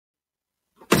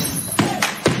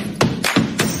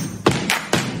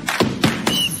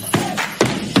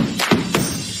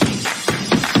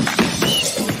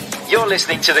You're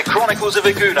listening to the Chronicles of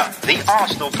Aguna, the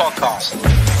Arsenal podcast.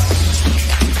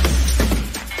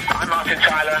 I'm Martin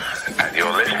Tyler, and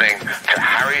you're listening to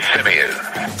Harry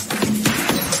Symeou.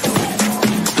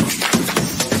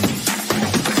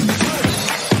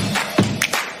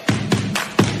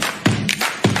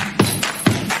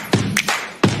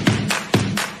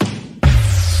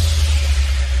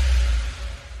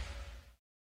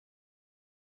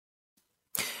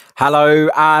 Hello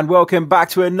and welcome back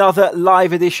to another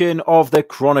live edition of the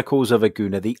Chronicles of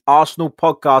Aguna, the Arsenal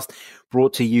podcast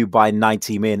brought to you by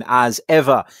 90 Min. As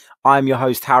ever, I'm your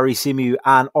host, Harry Symeou,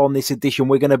 and on this edition,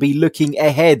 we're going to be looking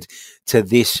ahead to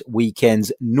this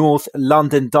weekend's North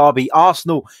London derby.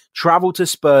 Arsenal travel to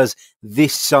Spurs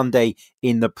this Sunday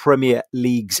in the Premier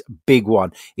League's big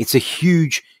one. It's a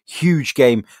huge, huge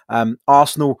game.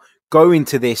 Arsenal go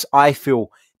into this, I feel,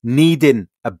 needing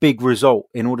a big result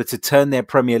in order to turn their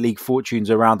Premier League fortunes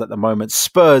around at the moment.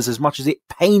 Spurs, as much as it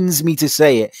pains me to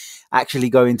say it, actually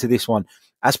go into this one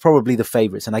as probably the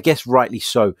favourites. And I guess rightly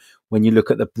so when you look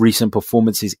at the recent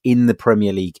performances in the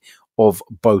Premier League of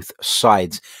both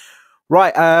sides.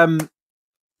 Right,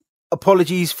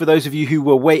 apologies for those of you who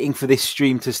were waiting for this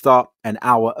stream to start an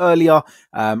hour earlier.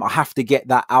 I have to get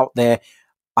that out there.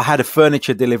 I had a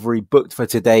furniture delivery booked for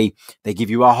today. They give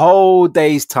you a whole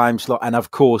day's time slot. And of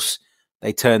course,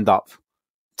 they turned up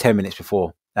 10 minutes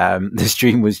before the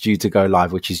stream was due to go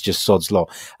live, which is just sod's law.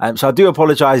 So I do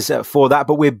apologize for that,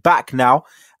 but we're back now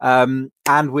and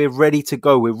we're ready to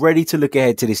go. We're ready to look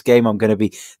ahead to this game. I'm going to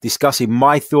be discussing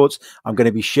my thoughts. I'm going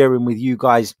to be sharing with you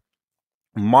guys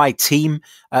my team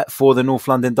for the North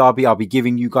London derby. I'll be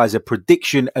giving you guys a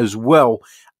prediction as well.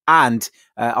 And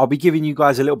I'll be giving you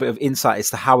guys a little bit of insight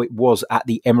as to how it was at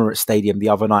the Emirates Stadium the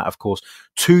other night, of course.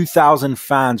 2,000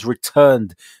 fans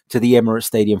returned to the Emirates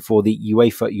Stadium for the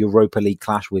UEFA Europa League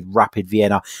clash with Rapid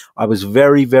Vienna. I was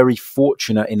very, very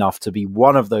fortunate enough to be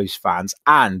one of those fans.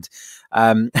 And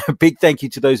a big thank you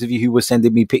to those of you who were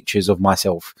sending me pictures of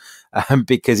myself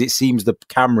because it seems the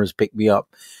cameras picked me up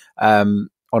on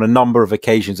a number of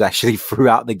occasions, actually,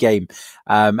 throughout the game.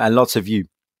 And lots of you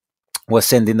were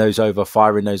sending those over,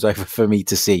 firing those over for me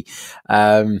to see.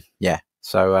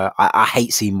 So I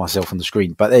hate seeing myself on the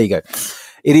screen, but there you go.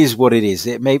 It is what it is.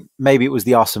 Maybe it was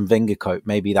the Arsene Wenger coat.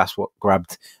 Maybe that's what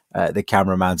grabbed the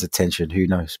cameraman's attention. Who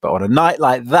knows? But on a night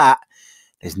like that,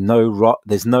 there's no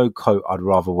coat I'd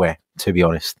rather wear, to be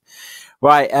honest.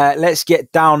 Right, let's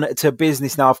get down to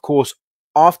business now. Of course,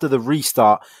 after the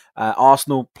restart,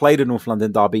 Arsenal played a North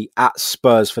London derby at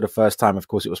Spurs for the first time. Of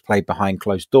course, it was played behind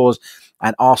closed doors,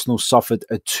 and Arsenal suffered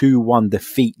a 2-1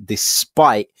 defeat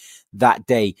despite that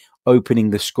day opening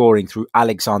the scoring through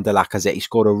Alexander Lacazette. He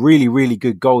scored a really, really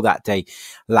good goal that day,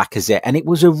 Lacazette. And it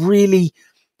was a really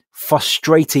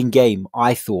frustrating game,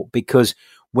 I thought, because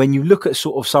when you look at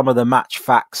sort of some of the match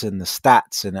facts and the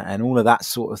stats and all of that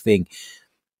sort of thing,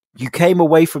 you came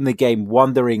away from the game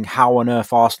wondering how on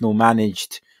earth Arsenal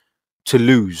managed to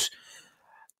lose.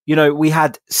 You know, we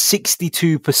had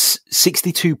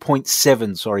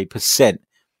 62.7%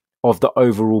 of the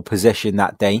overall possession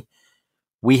that day.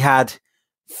 We had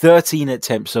 13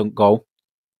 attempts on goal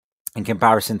in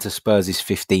comparison to Spurs'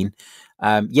 15.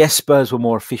 Yes, Spurs were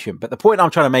more efficient, but the point I'm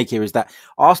trying to make here is that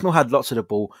Arsenal had lots of the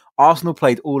ball. Arsenal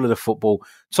played all of the football.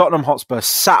 Tottenham Hotspur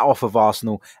sat off of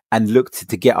Arsenal and looked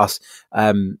to get us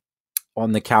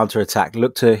on the counter-attack,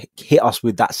 looked to hit us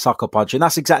with that sucker punch. And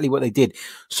that's exactly what they did.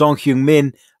 Son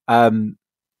Heung-min, got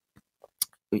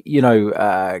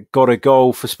a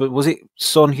goal for Spurs. Was it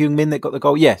Son Heung-min that got the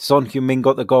goal? Yeah, Son Heung-min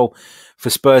got the goal for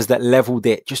Spurs that levelled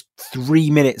it just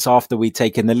 3 minutes after we'd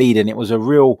taken the lead. And it was a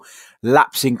real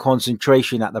lapse in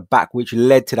concentration at the back, which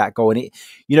led to that goal. And it,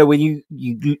 you know, when you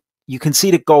can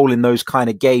see the goal in those kind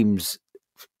of games,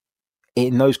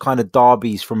 in those kind of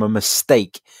derbies from a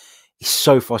mistake, it's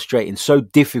so frustrating, so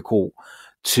difficult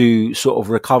to sort of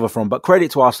recover from. But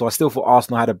credit to Arsenal. I still thought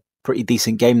Arsenal had a pretty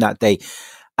decent game that day.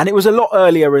 And it was a lot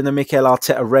earlier in the Mikel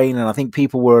Arteta reign, and I think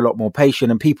people were a lot more patient,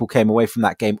 and people came away from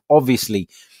that game obviously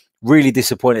really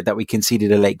disappointed that we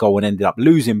conceded a late goal and ended up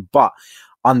losing, but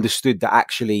understood that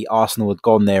actually Arsenal had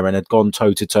gone there and had gone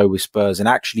toe-to-toe with Spurs and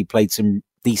actually played some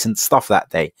decent stuff that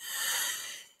day.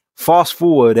 Fast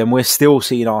forward, and we're still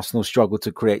seeing Arsenal struggle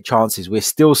to create chances. We're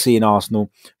still seeing Arsenal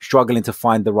struggling to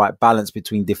find the right balance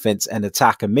between defence and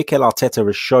attack. And Mikel Arteta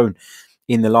has shown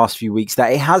in the last few weeks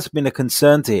that it has been a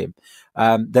concern to him.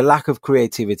 The lack of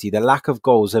creativity, the lack of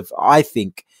goals have, I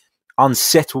think,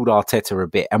 unsettled Arteta a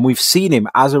bit. And we've seen him,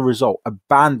 as a result,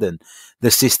 abandon the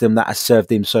system that has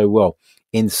served him so well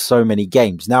in so many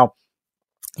games. Now,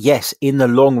 yes, in the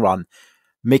long run,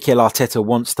 Mikel Arteta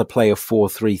wants to play a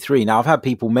 4-3-3. Now, I've had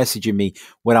people messaging me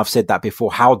when I've said that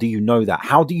before. How do you know that?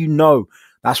 How do you know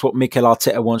that's what Mikel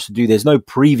Arteta wants to do? There's no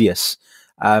previous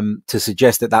to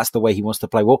suggest that that's the way he wants to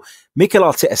play. Well, Mikel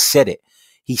Arteta said it.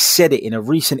 He said it in a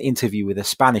recent interview with a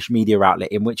Spanish media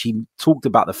outlet in which he talked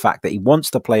about the fact that he wants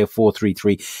to play a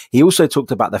 4-3-3. He also talked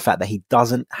about the fact that he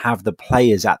doesn't have the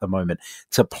players at the moment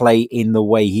to play in the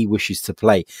way he wishes to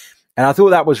play. And I thought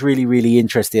that was really, really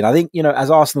interesting. I think, as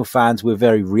Arsenal fans, we're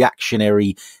very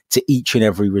reactionary to each and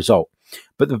every result.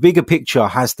 But the bigger picture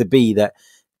has to be that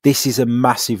this is a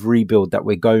massive rebuild that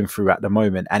we're going through at the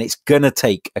moment. And it's going to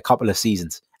take a couple of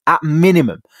seasons at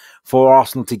minimum for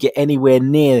Arsenal to get anywhere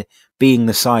near being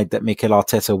the side that Mikel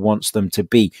Arteta wants them to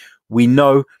be. We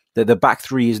know that the back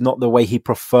three is not the way he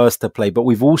prefers to play, but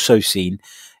we've also seen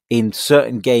in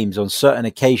certain games, on certain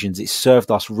occasions, it's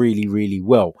served us really, really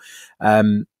well.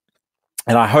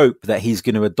 And I hope that he's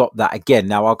going to adopt that again.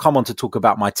 Now, I'll come on to talk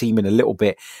about my team in a little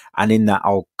bit. And in that,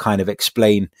 I'll kind of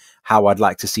explain how I'd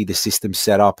like to see the system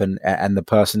set up and the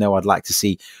personnel I'd like to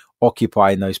see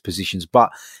occupying those positions.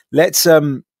 But let's,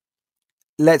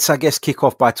 I guess, kick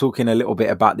off by talking a little bit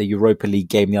about the Europa League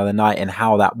game the other night and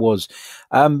how that was.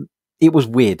 It was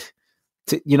weird.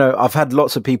 I've had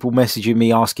lots of people messaging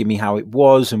me, asking me how it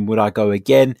was and would I go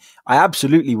again. I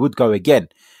absolutely would go again.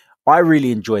 I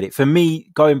really enjoyed it. For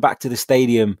me, going back to the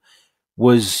stadium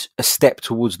was a step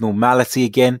towards normality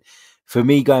again. For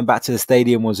me, going back to the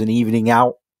stadium was an evening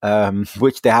out,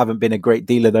 which there haven't been a great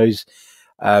deal of those,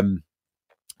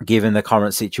 given the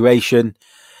current situation.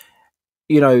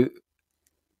 It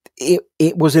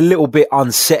was a little bit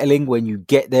unsettling when you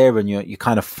get there and you're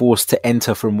kind of forced to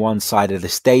enter from one side of the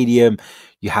stadium.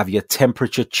 You have your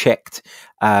temperature checked,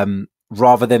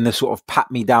 rather than the sort of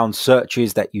pat-me-down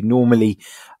searches that you normally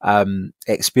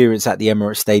experience at the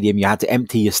Emirates Stadium. You had to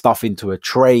empty your stuff into a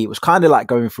tray. It was kind of like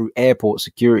going through airport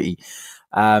security.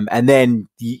 And then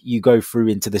you go through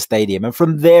into the stadium. And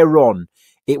from there on,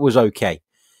 it was okay.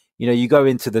 You go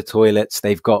into the toilets.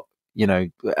 They've got,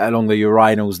 along the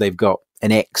urinals, they've got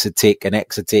an X a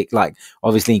tick, like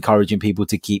obviously encouraging people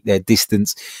to keep their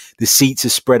distance. The seats are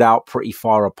spread out pretty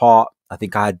far apart. I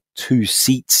think I had 2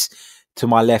 seats to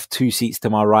my left, 2 seats to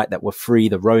my right that were free.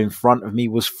 The row in front of me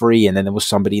was free. And then there was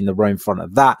somebody in the row in front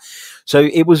of that. So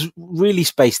it was really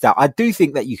spaced out. I do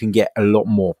think that you can get a lot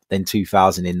more than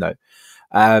 2,000 in though.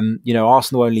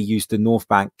 Arsenal only used the North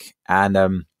Bank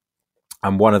and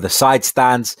one of the side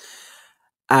stands.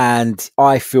 And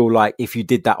I feel like if you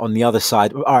did that on the other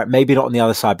side, all right, maybe not on the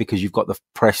other side because you've got the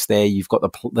press there, you've got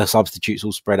the substitutes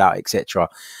all spread out, etc.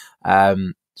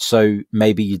 So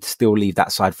maybe you'd still leave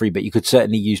that side free, but you could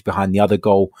certainly use behind the other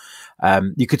goal.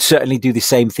 You could certainly do the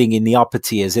same thing in the upper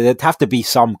tiers. There'd have to be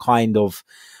some kind of,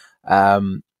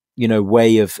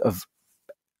 way of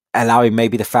allowing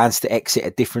maybe the fans to exit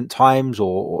at different times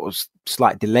or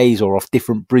slight delays or off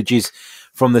different bridges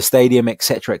from the stadium,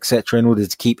 etc., in order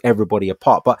to keep everybody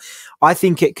apart. But I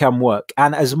think it can work.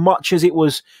 And as much as it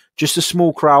was just a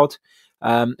small crowd,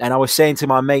 and I was saying to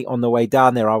my mate on the way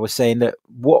down there, I was saying that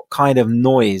what kind of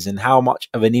noise and how much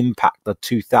of an impact are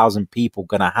 2,000 people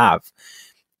going to have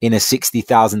in a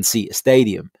 60,000 seat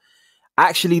stadium?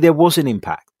 Actually, there was an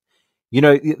impact.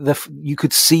 You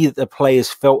could see that the players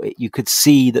felt it. You could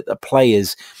see that the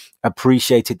players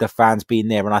appreciated the fans being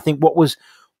there. And I think what was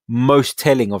most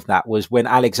telling of that was when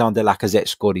Alexander Lacazette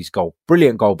scored his goal.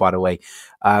 Brilliant goal, by the way.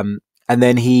 And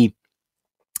then he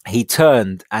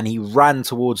turned and he ran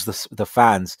towards the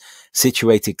fans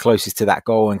situated closest to that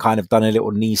goal and kind of done a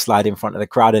little knee slide in front of the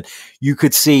crowd. And you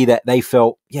could see that they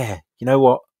felt, yeah, you know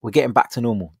what? We're getting back to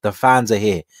normal. The fans are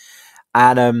here.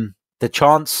 And the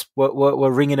chants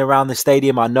were ringing around the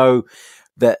stadium. I know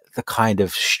that the kind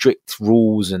of strict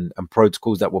rules and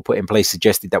protocols that were put in place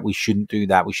suggested that we shouldn't do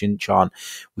that. We shouldn't chant.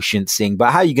 We shouldn't sing.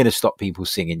 But how are you going to stop people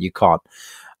singing? You can't.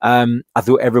 I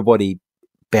thought everybody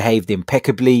behaved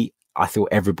impeccably. I thought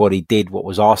everybody did what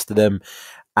was asked of them.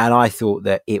 And I thought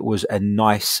that it was a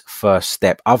nice first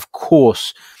step. Of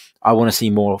course, I want to see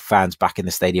more fans back in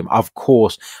the stadium. Of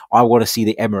course, I want to see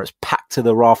the Emirates packed to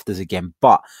the rafters again.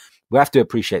 But we have to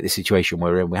appreciate the situation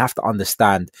we're in. We have to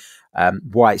understand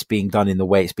why it's being done in the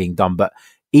way it's being done. But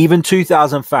even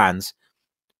 2,000 fans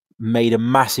made a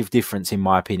massive difference, in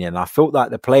my opinion. I felt like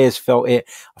the players felt it.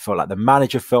 I felt like the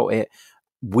manager felt it.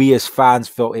 We as fans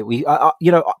felt it.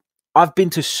 I've been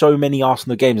to so many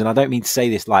Arsenal games, and I don't mean to say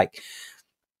this like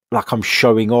I'm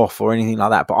showing off or anything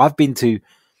like that, but I've been to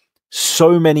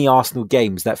so many Arsenal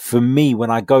games that for me,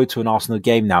 when I go to an Arsenal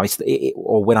game now,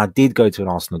 or when I did go to an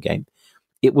Arsenal game,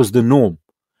 it was the norm.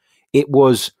 It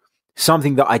was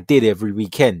something that I did every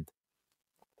weekend.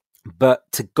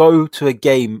 But to go to a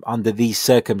game under these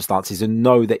circumstances and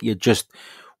know that you're just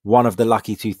one of the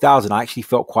lucky 2,000, I actually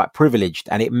felt quite privileged,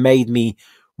 and it made me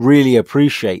really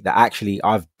appreciate that actually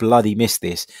I've bloody missed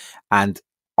this and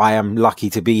I am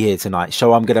lucky to be here tonight.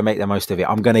 So I'm going to make the most of it.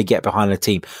 I'm going to get behind the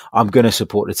team. I'm going to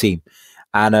support the team.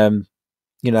 And,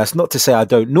 it's not to say I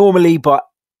don't normally, but,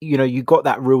 you got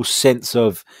that real sense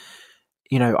of,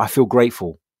 I feel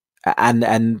grateful.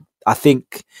 And I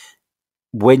think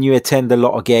when you attend a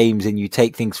lot of games and you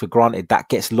take things for granted, that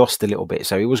gets lost a little bit.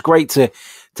 So it was great to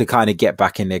kind of get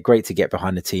back in there, great to get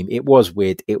behind the team. It was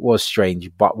weird, it was strange,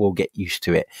 but we'll get used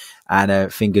to it.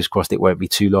 And fingers crossed it won't be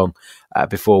too long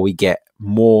before we get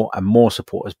more and more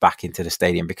supporters back into the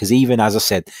stadium, because even as I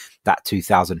said, that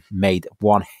 2,000 made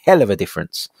one hell of a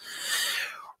difference.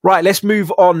 Right, let's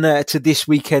move on to this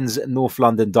weekend's North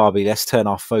London derby. Let's turn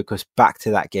our focus back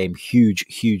to that game.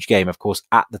 Huge game. Of course,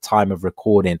 at the time of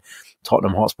recording,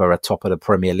 Tottenham Hotspur are top of the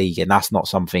Premier League, and that's not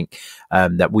something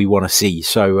that we want to see.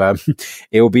 So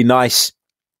it will be nice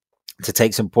to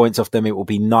take some points off them. It will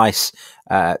be nice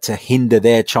to hinder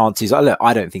their chances. Look,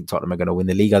 I don't think Tottenham are going to win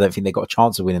the league. I don't think they've got a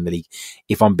chance of winning the league,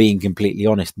 if I'm being completely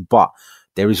honest. But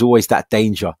there is always that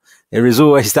danger. There is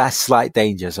always that slight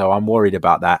danger. So I'm worried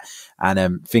about that.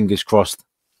 And fingers crossed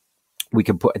we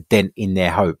can put a dent in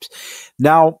their hopes.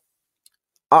 Now,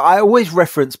 I always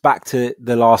reference back to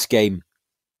the last game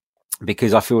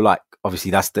because I feel like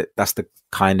obviously that's the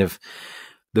kind of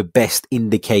the best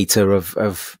indicator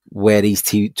of where these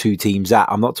two teams at.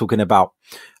 I'm not talking about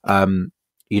the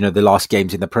last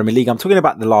games in the Premier League. I'm talking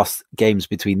about the last games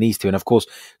between these two. And of course,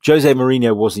 Jose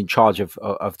Mourinho was in charge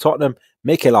of Tottenham.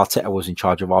 Mikel Arteta was in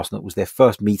charge of Arsenal. It was their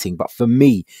first meeting. But for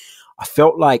me, I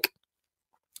felt like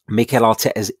Mikel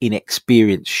Arteta's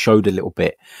inexperience showed a little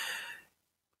bit.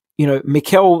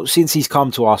 Mikel, since he's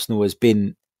come to Arsenal, has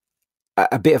been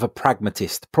a bit of a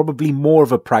pragmatist, probably more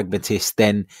of a pragmatist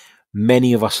than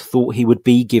many of us thought he would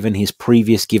be, given his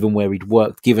previous, given where he'd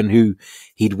worked, given who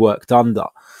he'd worked under.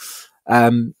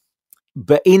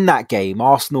 But in that game,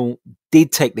 Arsenal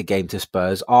did take the game to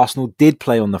Spurs. Arsenal did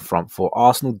play on the front foot.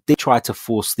 Arsenal did try to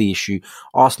force the issue.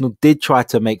 Arsenal did try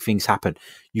to make things happen.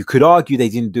 You could argue they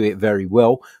didn't do it very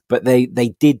well, but they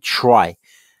did try.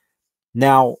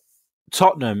 Now,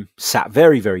 Tottenham sat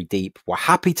very, very deep, were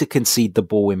happy to concede the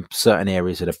ball in certain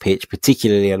areas of the pitch,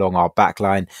 particularly along our back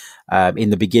line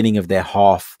in the beginning of their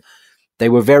half. They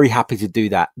were very happy to do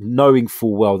that, knowing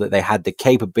full well that they had the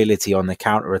capability on the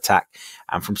counter-attack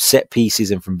and from set pieces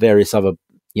and from various other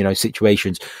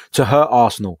situations to hurt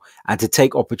Arsenal and to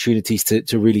take opportunities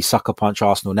to really sucker punch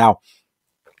Arsenal. Now,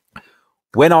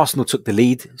 when Arsenal took the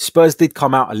lead, Spurs did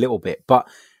come out a little bit, but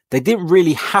they didn't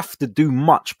really have to do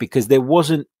much because there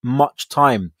wasn't much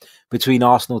time between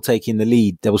Arsenal taking the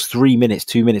lead. There was 3 minutes,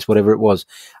 2 minutes, whatever it was,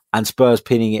 and Spurs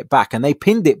pinning it back. And they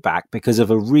pinned it back because of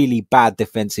a really bad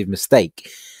defensive mistake.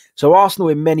 So Arsenal,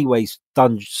 in many ways,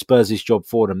 done Spurs' job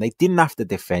for them. They didn't have to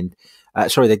defend.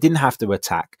 They didn't have to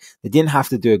attack. They didn't have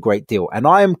to do a great deal. And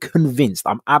I am convinced,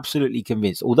 I'm absolutely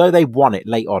convinced, although they won it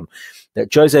late on,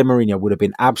 that Jose Mourinho would have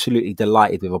been absolutely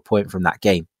delighted with a point from that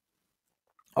game.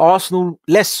 Arsenal,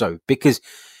 less so, because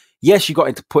yes, you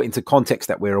got to put into context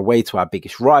that we're away to our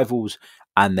biggest rivals,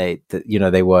 and they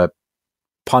were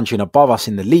punching above us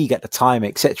in the league at the time,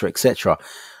 etc., etc.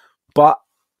 But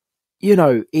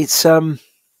it's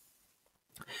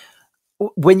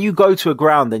when you go to a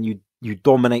ground and you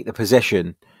dominate the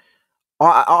possession.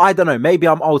 I don't know. Maybe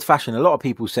I'm old fashioned. A lot of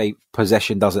people say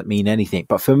possession doesn't mean anything,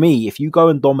 but for me, if you go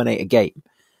and dominate a game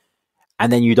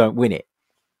and then you don't win it,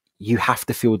 you have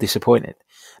to feel disappointed.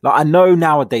 Like, I know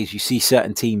nowadays you see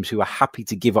certain teams who are happy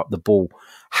to give up the ball,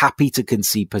 happy to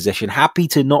concede possession, happy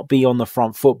to not be on the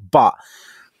front foot, but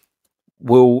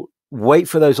will wait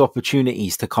for those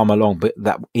opportunities to come along, but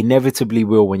that inevitably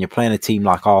will when you're playing a team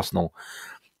like Arsenal,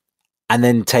 and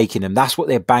then taking them. That's what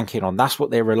they're banking on. That's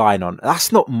what they're relying on.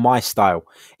 That's not my style.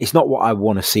 It's not what I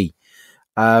want to see.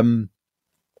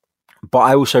 But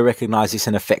I also recognize it's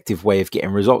an effective way of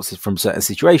getting results from certain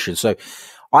situations. So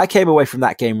I came away from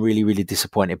that game really, really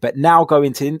disappointed. But now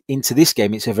going into this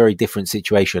game, it's a very different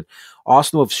situation.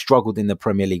 Arsenal have struggled in the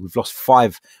Premier League. We've lost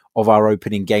 5 of our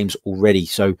opening games already.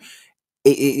 So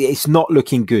it's not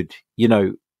looking good.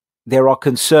 There are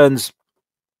concerns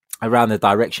around the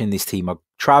direction this team are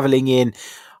travelling in.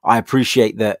 I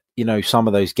appreciate that, some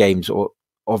of those games, or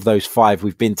of those 5,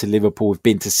 we've been to Liverpool, we've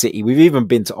been to City, we've even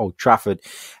been to Old Trafford.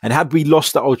 And had we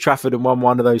lost at Old Trafford and won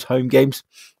one of those home games,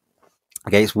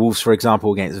 against Wolves, for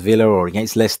example, against Villa or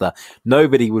against Leicester,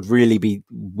 nobody would really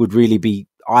be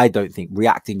I don't think,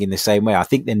 reacting in the same way. I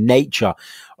think the nature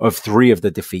of three of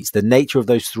the defeats, the nature of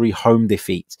those three home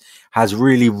defeats has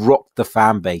really rocked the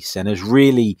fan base and has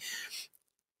really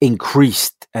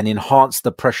increased and enhanced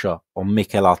the pressure on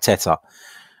Mikel Arteta.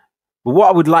 But what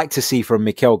I would like to see from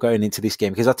Mikel going into this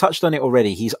game, because I touched on it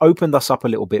already, he's opened us up a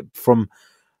little bit from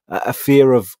a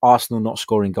fear of Arsenal not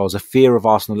scoring goals, a fear of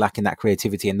Arsenal lacking that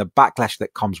creativity and the backlash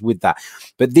that comes with that.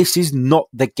 But this is not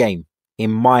the game,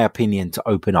 in my opinion, to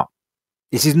open up.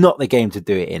 This is not the game to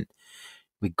do it in.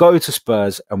 We go to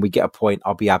Spurs and we get a point.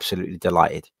 I'll be absolutely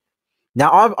delighted.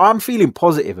 Now, I'm feeling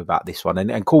positive about this one,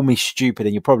 and call me stupid.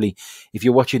 And you're probably, if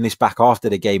you're watching this back after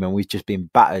the game and we've just been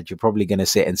battered, you're probably going to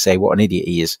sit and say what an idiot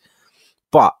he is.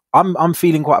 But I'm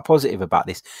feeling quite positive about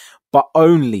this, but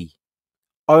only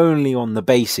on the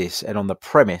basis and on the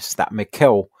premise that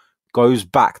Mikel goes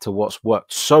back to what's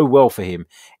worked so well for him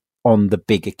on the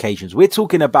big occasions. We're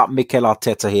talking about Mikel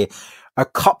Arteta here, a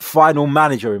cup final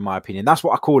manager, in my opinion. That's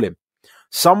what I call him.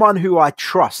 Someone who I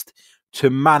trust to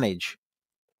manage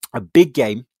a big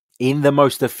game in the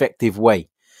most effective way.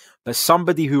 But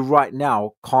somebody who right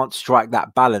now can't strike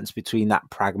that balance between that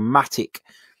pragmatic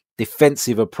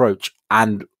defensive approach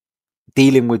and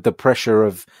dealing with the pressure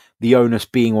of the onus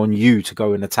being on you to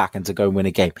go and attack and to go and win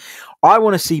a game. I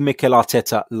want to see Mikel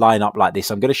Arteta line up like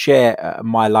this. I'm going to share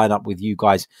my lineup with you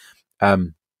guys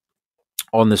on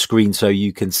the screen so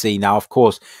you can see. Now, of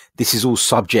course, this is all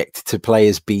subject to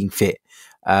players being fit.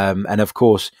 And of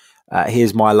course,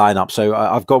 here's my lineup. So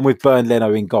I've gone with Bernd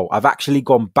Leno in goal. I've actually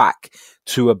gone back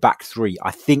to a back three.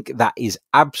 I think that is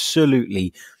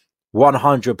absolutely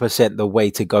 100% the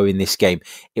way to go in this game.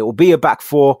 It will be a back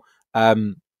four.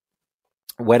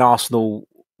 When Arsenal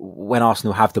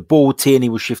have the ball, Tierney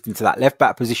will shift into that left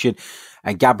back position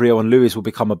and Gabriel and Lewis will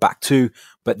become a back two.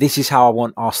 But this is how I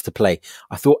want us to play.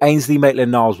 I thought Ainsley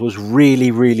Maitland-Niles was really,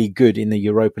 really good in the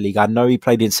Europa League. I know he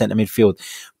played in centre midfield,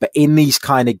 but in these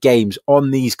kind of games,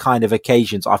 on these kind of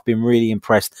occasions, I've been really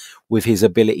impressed with his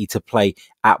ability to play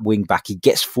at wing back. He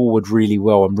gets forward really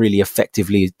well and really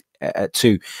effectively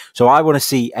too. So I want to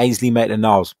see Ainsley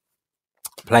Maitland-Niles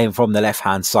playing from the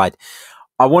left-hand side.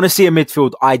 I want to see a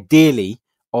midfield, ideally,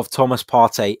 of Thomas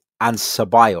Partey and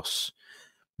Ceballos.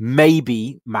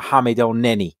 Maybe Mohamed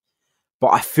El-Neni. But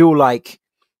I feel like,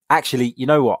 actually, you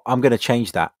know what? I'm going to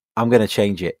change that. I'm going to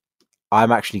change it.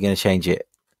 I'm actually going to change it.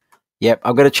 Yep,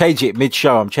 I'm going to change it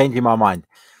mid-show. I'm changing my mind.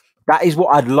 That is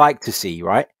what I'd like to see,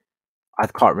 right? I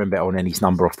can't remember El-Neni's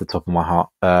number off the top of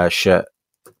my shirt.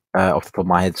 Off the top of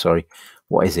my head, sorry.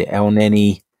 What is it?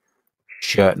 El-Neni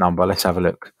shirt number. Let's have a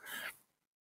look.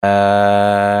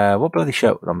 What bloody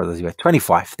shirt number does he wear?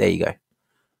 25. There you go.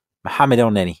 Mohamed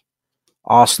El-Neni.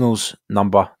 Arsenal's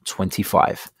number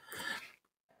 25.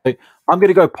 So I'm going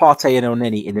to go Partey and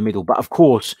El-Neni in the middle. But of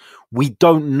course, we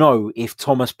don't know if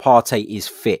Thomas Partey is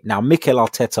fit. Now, Mikel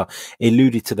Arteta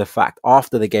alluded to the fact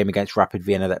after the game against Rapid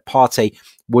Vienna that Partey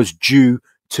was due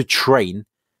to train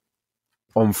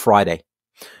on Friday.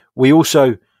 We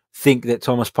also think that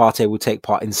Thomas Partey will take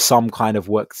part in some kind of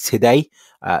work today,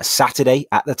 Saturday,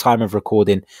 at the time of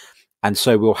recording. And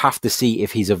so we'll have to see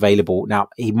if he's available. Now,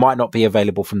 he might not be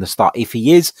available from the start. If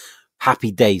he is,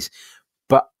 happy days.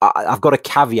 But I've got to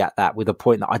caveat that with a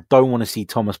point that I don't want to see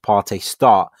Thomas Partey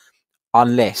start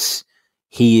unless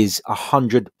he is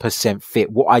 100%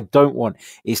 fit. What I don't want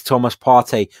is Thomas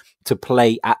Partey to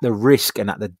play at the risk and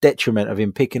at the detriment of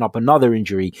him picking up another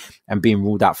injury and being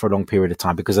ruled out for a long period of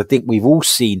time. Because I think we've all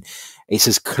seen, it's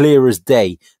as clear as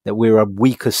day that we're a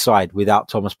weaker side without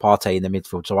Thomas Partey in the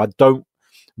midfield. So I don't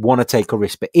want to take a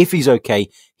risk. But if he's okay,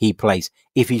 he plays.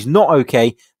 If he's not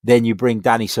okay, then you bring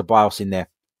Dani Ceballos in there.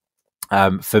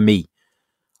 For me,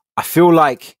 I feel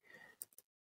like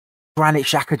Granit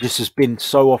Xhaka just has been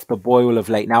so off the boil of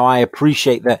late. Now, I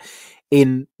appreciate that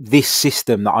in this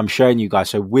system that I'm showing you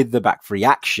guys, so with the back three,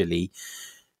 actually,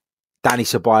 Granit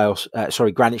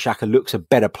Xhaka looks a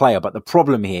better player. But the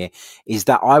problem here is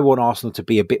that I want Arsenal to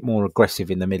be a bit more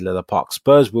aggressive in the middle of the park.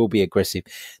 Spurs will be aggressive.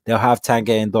 They'll have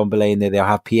Tanguy and Ndombele in there. They'll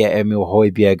have Pierre-Emile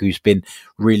Højbjerg, who's been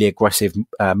really aggressive.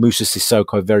 Moussa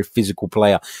Sissoko, very physical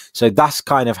player. So that's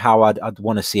kind of how I'd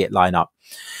want to see it line up.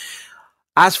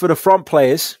 As for the front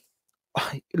players,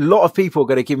 a lot of people are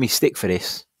going to give me stick for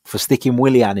this, for sticking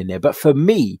Willian in there. But for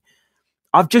me,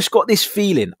 I've just got this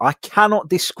feeling. I cannot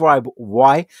describe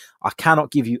why. I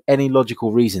cannot give you any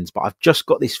logical reasons, but I've just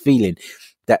got this feeling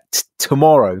that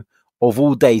tomorrow, of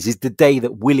all days, is the day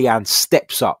that Willian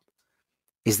steps up.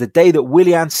 Is the day that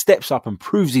Willian steps up and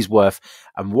proves his worth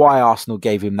and why Arsenal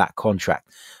gave him that contract.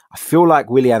 I feel like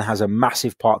Willian has a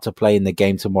massive part to play in the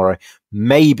game tomorrow.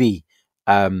 Maybe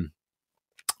I'm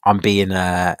being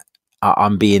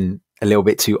a little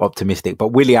bit too optimistic. But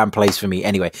Willian plays for me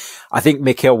anyway. I think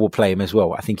Mikel will play him as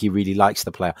well. I think he really likes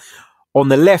the player. On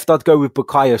the left, I'd go with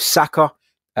Bukayo Saka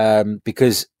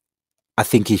because I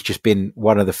think he's just been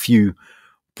one of the few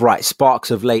bright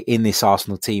sparks of late in this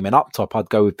Arsenal team. And up top, I'd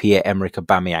go with Pierre-Emerick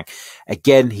Aubameyang.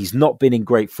 Again, he's not been in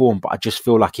great form, but I just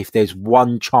feel like if there's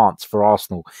one chance for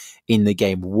Arsenal in the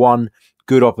game, one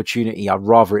good opportunity, I'd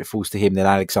rather it falls to him than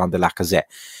Alexander Lacazette.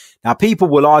 Now, people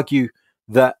will argue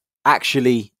that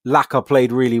actually Laka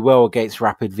played really well against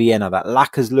Rapid Vienna, that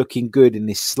Laka's looking good in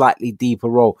this slightly deeper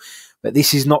role. But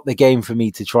this is not the game for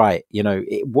me to try it. You know,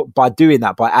 by doing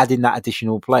that, by adding that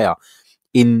additional player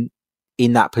in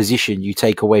that position, you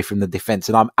take away from the defence.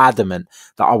 And I'm adamant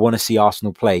that I want to see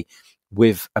Arsenal play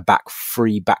with a back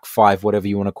three, back five, whatever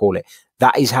you want to call it.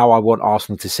 That is how I want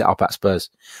Arsenal to set up at Spurs.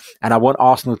 And I want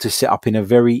Arsenal to set up in a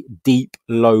very deep,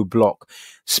 low block.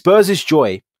 Spurs'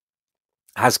 joy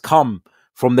has come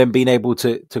from them being able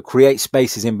to create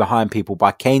spaces in behind people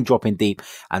by Kane dropping deep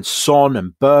and Son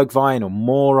and Bergwijn or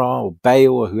Mora or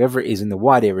Bale or whoever it is in the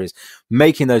wide areas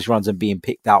making those runs and being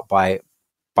picked out by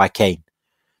Kane.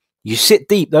 You sit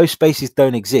deep, those spaces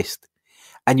don't exist.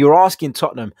 And you're asking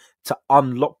Tottenham to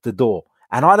unlock the door.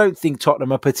 And I don't think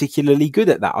Tottenham are particularly good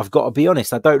at that. I've got to be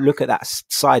honest. I don't look at that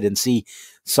side and see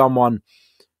someone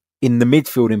in the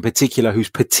midfield in particular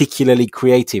who's particularly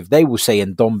creative. They will say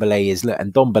Ndombele is,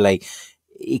 and Ndombele,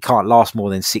 he can't last more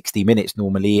than 60 minutes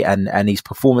normally. And his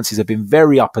performances have been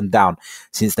very up and down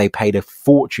since they paid a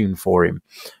fortune for him.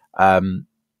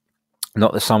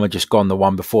 Not the summer just gone, the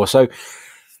one before. So,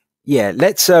 yeah,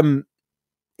 let's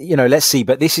see.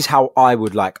 But this is how I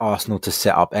would like Arsenal to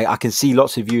set up. I can see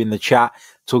lots of you in the chat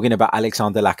talking about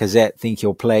Alexander Lacazette, think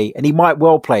he'll play, and he might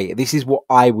well play. This is what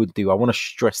I would do. I want to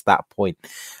stress that point.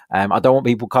 I don't want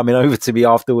people coming over to me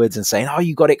afterwards and saying, oh,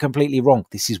 you got it completely wrong.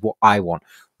 This is what I want,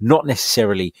 not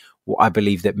necessarily what I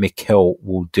believe that Mikel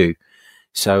will do.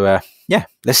 So,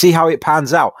 let's see how it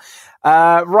pans out.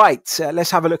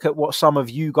 Let's have a look at what some of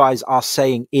you guys are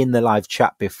saying in the live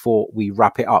chat before we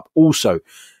wrap it up. Also,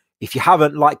 if you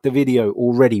haven't liked the video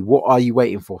already, what are you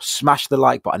waiting for? Smash the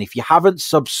like button. If you haven't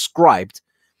subscribe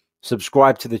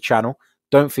to the channel.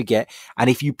 Don't forget. And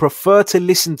if you prefer to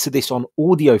listen to this on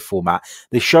audio format,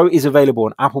 the show is available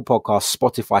on Apple Podcasts,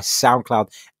 Spotify, SoundCloud,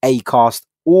 Acast,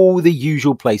 all the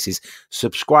usual places.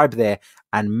 Subscribe there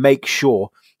and make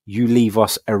sure you leave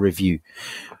us a review.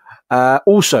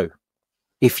 Also,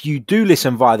 if you do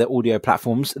listen via the audio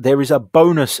platforms, there is a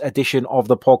bonus edition of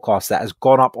the podcast that has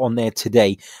gone up on there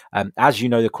today. As you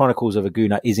know, the Chronicles of a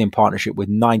Gooner is in partnership with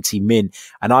 90 Min,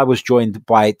 and I was joined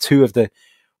by two of the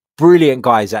brilliant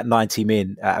guys at 90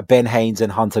 Min, Ben Haynes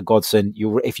and Hunter Godson.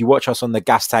 If you watch us on the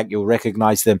gas tank, you'll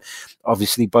recognize them.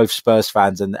 Obviously, both Spurs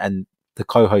fans and the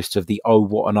co-hosts of the Oh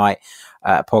What a Night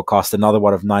podcast, another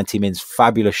one of 90 Min's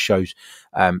fabulous shows.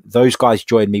 Those guys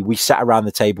joined me. We sat around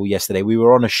the table yesterday. We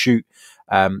were on a shoot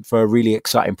for a really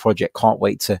exciting project. Can't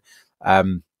wait to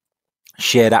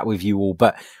share that with you all.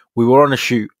 But we were on a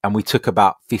shoot and we took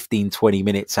about 15, 20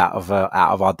 minutes out of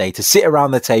our day to sit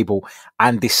around the table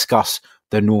and discuss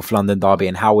the North London derby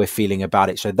and how we're feeling about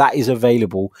it. So that is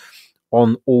available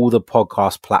on all the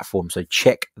podcast platforms. So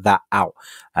check that out.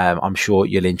 I'm sure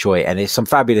you'll enjoy it. And there's some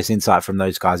fabulous insight from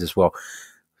those guys as well.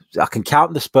 I can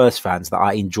count the Spurs fans that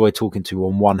I enjoy talking to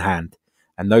on one hand.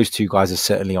 And those two guys are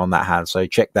certainly on that hand. So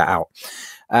check that out.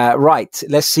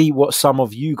 Let's see what some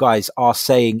of you guys are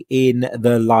saying in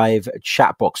the live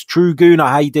chat box. True Gooner,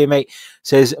 how you doing, mate?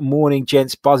 Says, morning,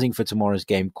 gents. Buzzing for tomorrow's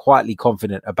game. Quietly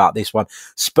confident about this one.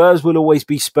 Spurs will always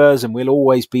be Spurs and will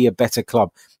always be a better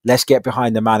club. Let's get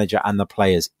behind the manager and the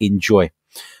players. Enjoy.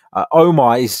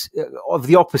 Omar is of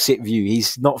the opposite view.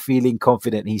 He's not feeling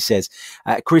confident, he says.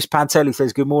 Chris Pantelli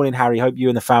says, good morning, Harry. Hope you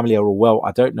and the family are all well.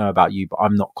 I don't know about you, but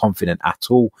I'm not confident at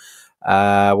all.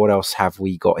 What else have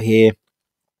we got here?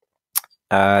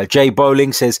 Jay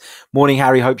Bowling says, morning,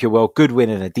 Harry. Hope you're well. Good win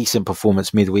and a decent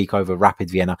performance midweek over Rapid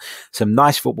Vienna. Some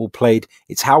nice football played.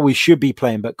 It's how we should be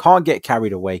playing, but can't get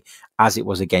carried away as it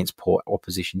was against poor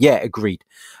opposition. Yeah, agreed.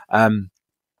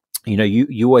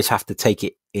 You always have to take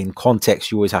it in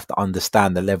context. You always have to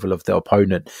understand the level of the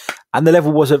opponent, and the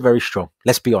level wasn't very strong.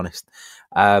 Let's be honest.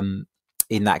 In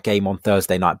that game on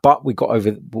Thursday night, but we got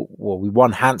over. Well, we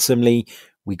won handsomely.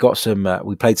 We got some.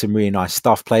 We played some really nice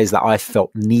stuff. Players that I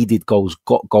felt needed goals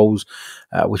got goals,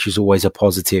 which is always a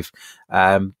positive.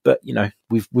 But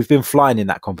we've been flying in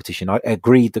that competition. I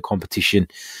agreed the competition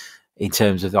in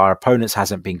terms of our opponents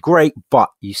hasn't been great, but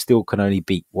you still can only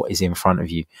beat what is in front of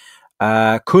you.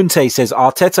 Kunte says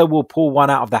Arteta will pull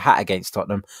one out of the hat against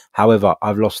Tottenham. However,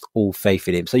 I've lost all faith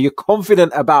in him. So you're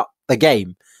confident about the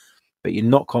game, but you're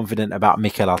not confident about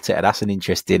Mikel Arteta. That's an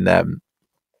interesting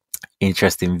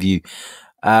Interesting view.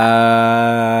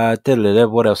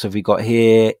 What else have we got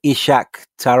here? Ishak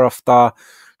Taraftar.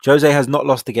 Jose has not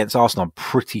lost against Arsenal. I'm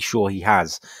pretty sure he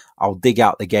has. I'll dig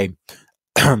out the game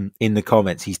in the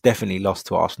comments. He's definitely lost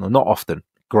to Arsenal. Not often,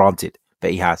 granted,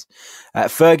 but he has.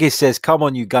 Fergus says, come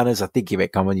on, you Gunners. I think he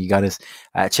meant come on, you Gunners.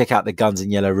 Check out the Guns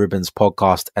and Yellow Ribbons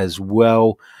podcast as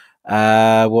well.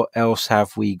 What else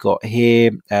have we got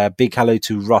here? Big hello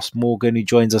to Russ Morgan, who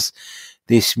joins us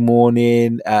this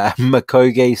morning.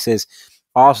 Makoge says,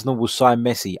 Arsenal will sign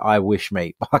Messi. I wish,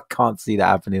 mate. I can't see that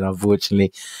happening,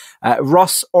 unfortunately.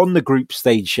 Ross on the group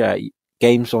stage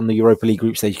games, on the Europa League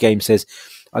group stage game, says,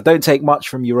 I don't take much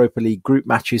from Europa League group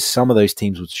matches. Some of those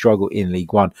teams would struggle in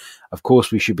League One. Of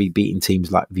course, we should be beating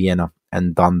teams like Vienna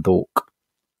and Dundalk.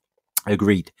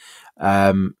 Agreed.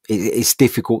 It's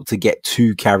difficult to get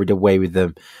too carried away with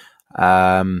them.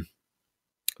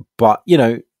 But, you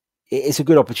know, it's a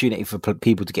good opportunity for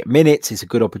people to get minutes. It's a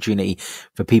good opportunity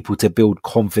for people to build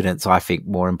confidence, I think,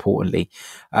 more importantly.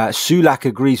 Sulak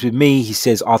agrees with me. He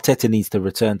says Arteta needs to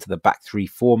return to the back three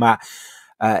format.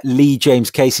 Lee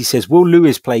James Casey says, will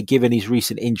Lewis play given his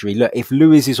recent injury? Look, if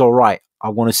Lewis is all right, I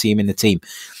want to see him in the team.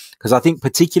 Because I think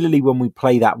particularly when we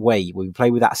play that way, when we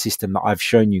play with that system that I've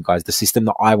shown you guys, the system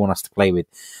that I want us to play with,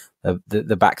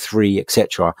 the back three,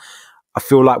 etc., I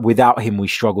feel like without him, we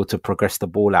struggle to progress the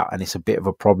ball out, and it's a bit of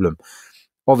a problem.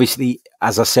 Obviously,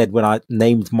 as I said, when I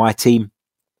named my team,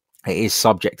 it is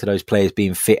subject to those players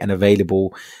being fit and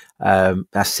available.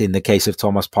 That's in the case of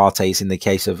Thomas Partey, it's in the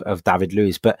case of David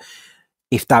Luiz. But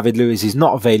if David Luiz is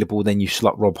not available, then you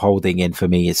slot Rob Holding in for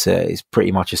me. It's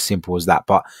pretty much as simple as that.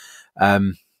 But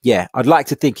yeah, I'd like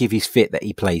to think if he's fit that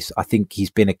he plays. I think he's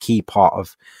been a key part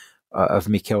of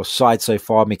Mikel's side so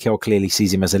far. Mikel clearly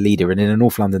sees him as a leader, and in a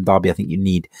North London derby, I think you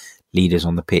need leaders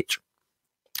on the pitch.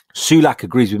 Sulak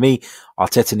agrees with me.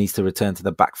 Arteta needs to return to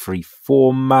the back three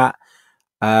format.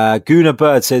 Guna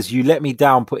Bird says, you let me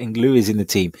down putting Lewis in the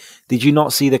team. Did you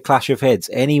not see the clash of heads?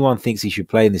 Anyone thinks he should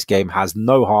play in this game has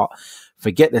no heart.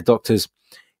 Forget the doctors.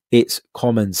 It's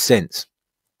common sense.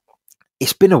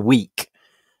 It's been a week.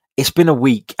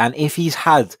 And if he's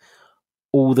had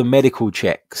all the medical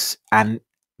checks and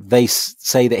they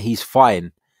say that he's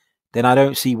fine, then I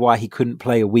don't see why he couldn't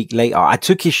play a week later. I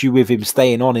took issue with him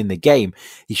staying on in the game.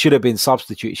 He should have been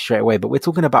substituted straight away, but we're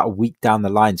talking about a week down the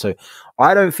line. So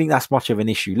I don't think that's much of an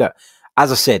issue. Look,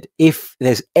 as I said, if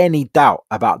there's any doubt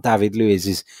about David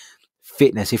Luiz's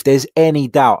fitness, if there's any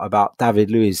doubt about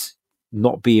David Luiz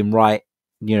not being right,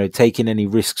 you know, taking any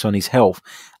risks on his health,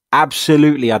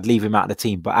 absolutely I'd leave him out of the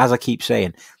team. But as I keep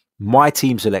saying, my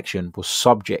team selection was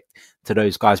subject to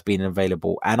those guys being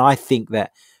available. And I think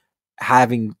that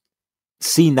having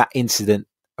seen that incident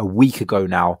a week ago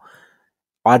now,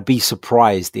 I'd be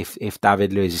surprised if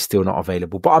David Luiz is still not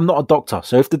available. But I'm not a doctor.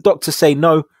 So if the doctors say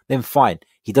no, then fine.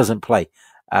 He doesn't play.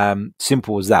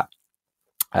 Simple as that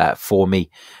for me.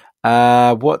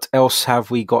 What else have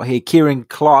we got here? Kieran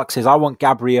Clark says, I want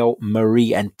Gabriel,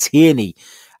 Marie and Tierney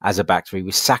as a back three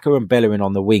with Saka and Bellerin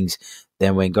on the wings.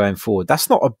 Then when going forward, that's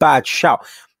not a bad shout.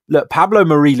 Look, Pablo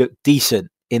Marie looked decent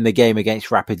in the game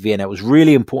against Rapid Vienna. It was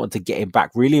really important to get him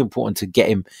back, really important to get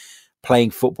him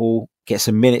playing football, get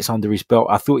some minutes under his belt.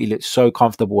 I thought he looked so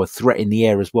comfortable, a threat in the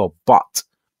air as well. But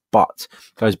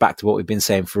goes back to what we've been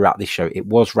saying throughout this show. It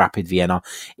was Rapid Vienna.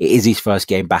 It is his first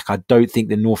game back. I don't think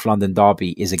the North London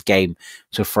derby is a game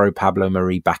to throw Pablo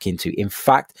Marie back into. In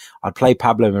fact, I'd play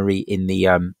Pablo Marie in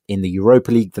the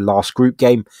Europa League, the last group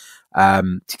game,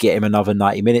 to get him another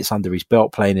 90 minutes under his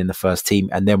belt playing in the first team,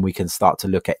 and then we can start to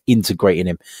look at integrating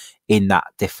him in that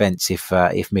defence if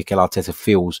Mikel Arteta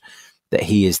feels that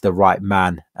he is the right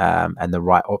man and the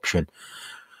right option.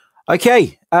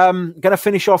 Okay, going to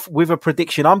finish off with a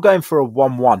prediction. I'm going for a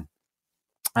 1-1.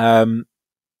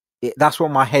 That's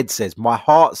what my head says. My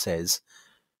heart says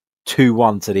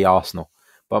 2-1 to the Arsenal,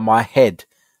 but my head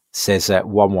says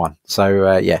 1-1.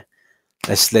 So yeah.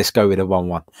 Let's go with a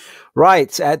 1-1.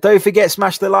 Right. Don't forget,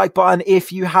 smash the like button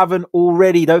if you haven't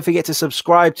already. Don't forget to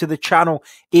subscribe to the channel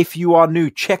if you are new.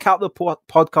 Check out the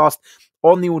podcast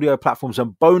on the audio platforms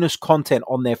and bonus content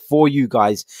on there for you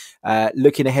guys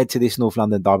looking ahead to this North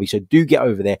London derby. So do get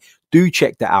over there. Do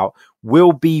check that out.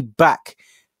 We'll be back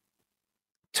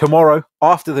tomorrow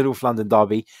after the North London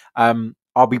derby.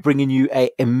 I'll be bringing you an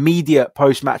immediate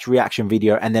post-match reaction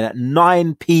video. And then at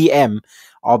 9 p.m.,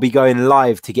 I'll be going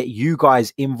live to get you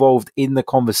guys involved in the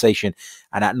conversation.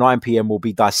 And at 9 p.m., we'll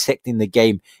be dissecting the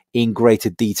game in greater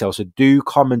detail. So do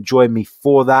come and join me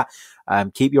for that.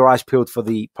 Keep your eyes peeled for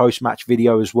the post-match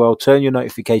video as well. Turn your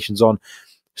notifications on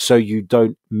so you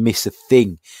don't miss a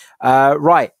thing.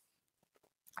 Right.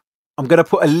 I'm going to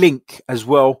put a link as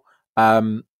well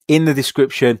in the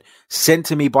description, sent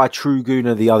to me by True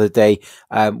Gooner the other day,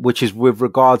 which is with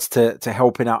regards to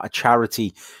helping out a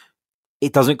charity.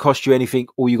 It doesn't cost you anything.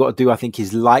 All you got to do, I think,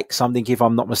 is like something, if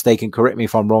I'm not mistaken. Correct me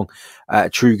if I'm wrong,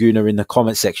 True Gooner in the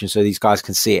comment section so these guys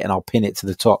can see it, and I'll pin it to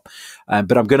the top.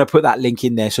 But I'm going to put that link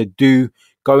in there. So do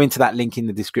go into that link in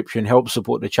the description, help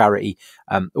support the charity.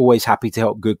 Always happy to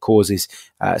help good causes.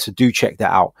 So do check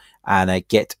that out and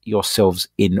get yourselves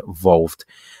involved.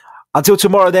 Until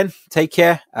tomorrow then, take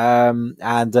care.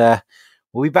 And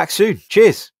we'll be back soon.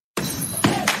 Cheers.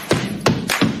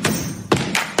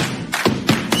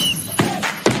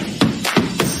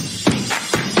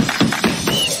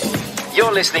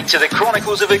 You're listening to the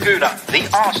Chronicles of a Gooner, the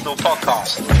Arsenal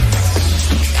podcast.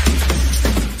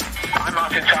 I'm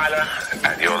Martin Tyler,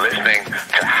 and you're listening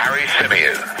to Harry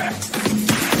Symeou.